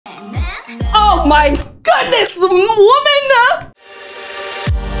Oh my goodness, woman!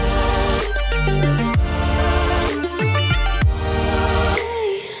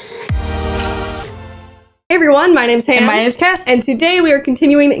 Hey everyone, my name's Hannah. And my name's Kess. And today we are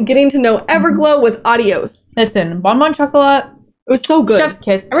continuing getting to know Everglow with Adios. Listen, bonbon chocolate. It was so good. Chef's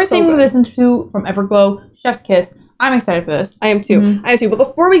kiss. Everything we listened to from Everglow, Chef's kiss. I'm excited for this. I am too. I am too. But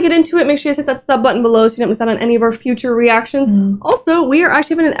before we get into it, make sure you hit that sub button below so you don't miss out on any of our future reactions. Also, we are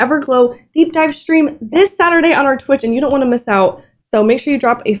actually having an Everglow deep dive stream this Saturday on our Twitch, and you don't want to miss out. So make sure you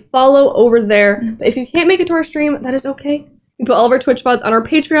drop a follow over there. But if you can't make it to our stream, that is okay. We put all of our Twitch VODs on our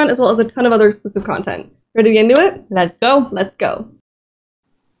Patreon, as well as a ton of other exclusive content. Ready to get into it? Let's go. Let's go.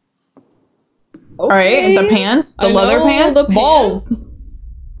 Okay. All right, the pants, the leather pants, the balls.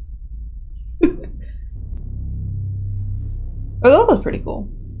 Oh, that was pretty cool.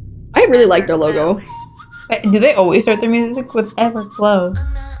 I really like their logo. Do they always start their music with Everglow?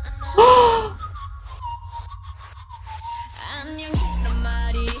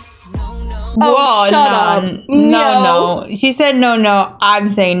 Oh, shut up. No. She said no.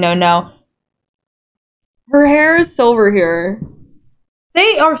 I'm saying no. Her hair is silver here.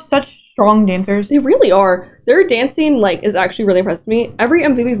 They are such strong dancers. They really are. Their dancing, like, is actually really impressed me. Every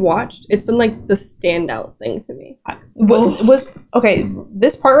MV we've watched, it's been, like, the standout thing to me. Okay,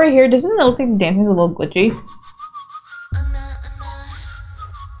 this part right here, doesn't it look like the dancing's a little glitchy?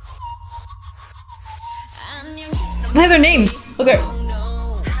 They have their names. Look at.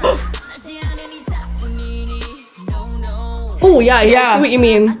 Oh, yeah, I see what you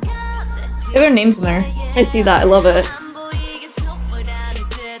mean. They have their names in there. I see that. I love it.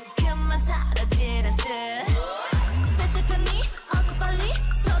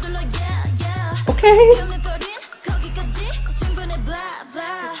 Okay.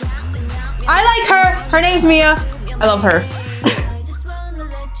 I like her. Her name's Mia. I love her.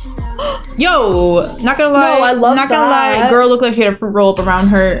 Yo, not gonna lie. No, I love not gonna lie. Girl looked like she had a fruit roll up around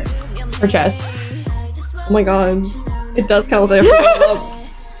her chest. Oh my god. It does kind of look like a fruit roll up.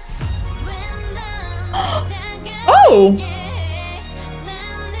 Oh!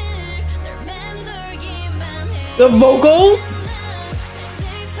 The vocals?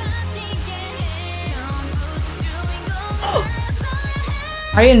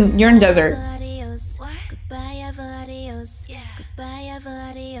 You're in desert.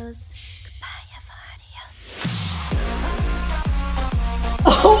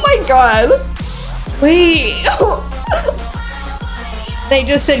 Oh my god. Wait. They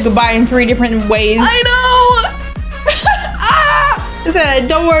just said goodbye in 3 different ways. I know! They said,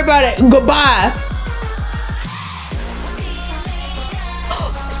 don't worry about it. Goodbye.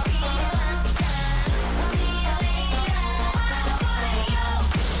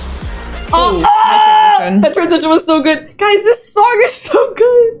 That transition was so good. Guys, this song is so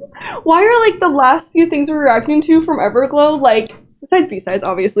good. Why are, like, the last few things we're reacting to from Everglow, like, besides B-sides,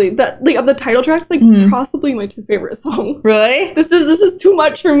 obviously, that, like, of the title tracks, like, possibly my 2 favorite songs. Really? This is too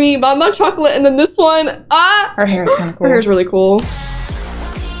much for me. Bonbon Chocolate, and then this one, her hair is kind of cool. Her hair is really cool.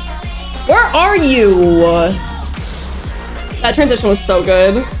 Where are you? That transition was so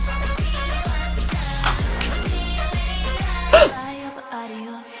good.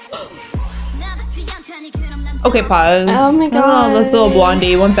 Okay, pause. Oh my god. This little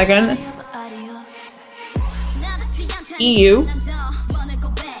blondie. 1 second. EU.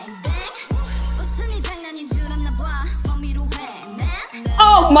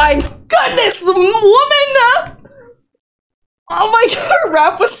 Oh my goodness, woman! Oh my god, her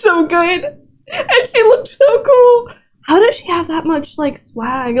rap was so good. And she looked so cool. How does she have that much, like,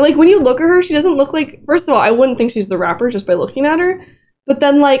 swag? Like, when you look at her, she doesn't look like... First of all, I wouldn't think she's the rapper just by looking at her. But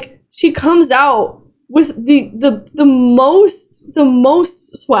then, like, she comes out with the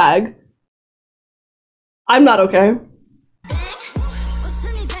most swag. I'm not okay.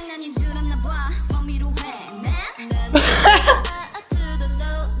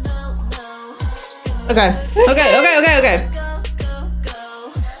 Okay.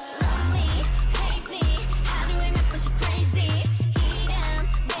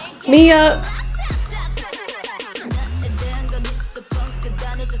 Mia.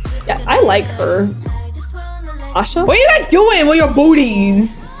 Yeah, I like her. Asha? What are you guys doing with your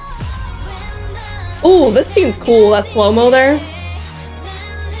booties? Oh, this seems cool. That slow-mo there.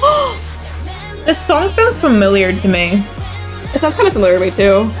 This song sounds familiar to me. It sounds kind of familiar to me,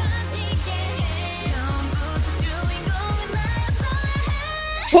 too.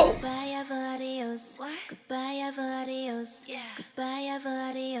 Whoa.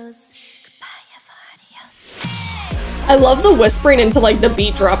 I love the whispering into, like, the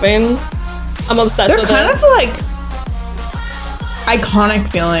beat dropping. I'm obsessed with it. They're kind of like iconic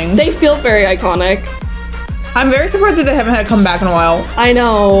feeling. They feel very iconic. I'm very surprised that they haven't had a comeback in a while. I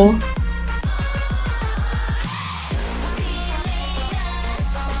know.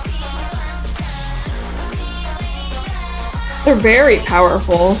 They're very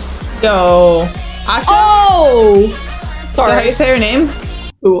powerful. Yo. Asha? Oh! Is that how you Sorry. say her name?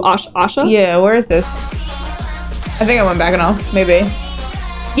 Ooh, Asha? Yeah, where is this? I think I went back and all. Maybe.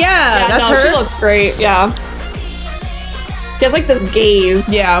 Yeah, that's no, her. she looks great. Yeah. She has like this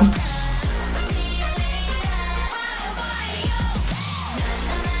gaze. Yeah.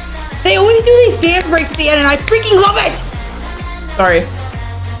 They always do these dance breaks at the end and I freaking love it! Sorry.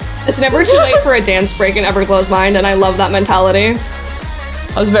 It's never too late for a dance break in Everglow's mind, and I love that mentality.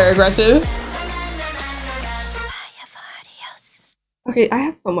 That was very aggressive. Okay, I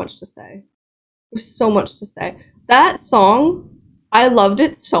have so much to say. There's so much to say. That song, I loved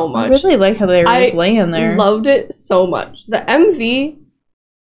it so much. I really like how they were just laying there. I loved it so much. The MV,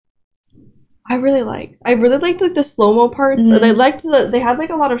 I really liked. I really liked like the slow-mo parts. And I liked they had like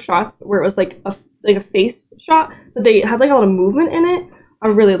a lot of shots where it was like a face shot, but they had like a lot of movement in it. I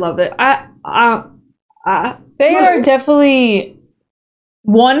really loved it. They are definitely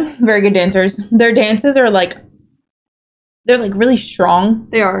very good dancers. Their dances are like they're like really strong.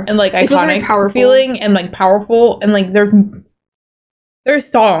 They are. And like They feel very iconic powerful. feeling and like powerful and like their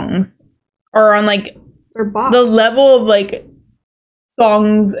songs are on like They're bops. the level of like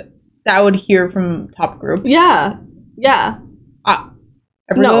songs that I would hear from top groups. Yeah. Yeah.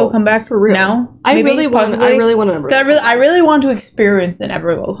 Everglow come back for real. now. I maybe, really want possibly? an Everglow. I really want to experience an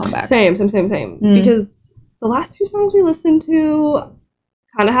Everglow comeback. Same. Because the last two songs we listened to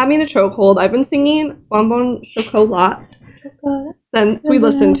kind of had me in a chokehold. I've been singing Bonbon Chocolat since we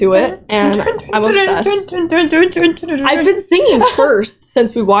listened to it, and I'm obsessed. I've been singing first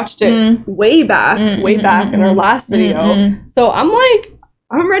since we watched it way back in our last video. So I'm like,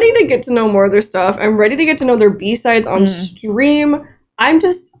 I'm ready to get to know more of their stuff. I'm ready to get to know their B-sides on stream. I'm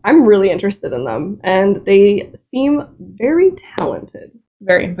really interested in them, and they seem very talented.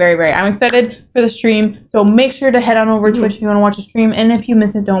 Very, very, very. I'm excited for the stream, so make sure to head on over to Twitch if you want to watch the stream, and if you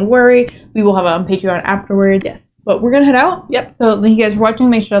miss it, don't worry. We will have it on Patreon afterwards. Yes. But we're going to head out. Yep. So thank you guys for watching.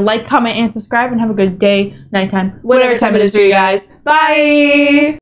 Make sure to like, comment, and subscribe, and have a good day, nighttime, Whatever time it is for you guys. Bye!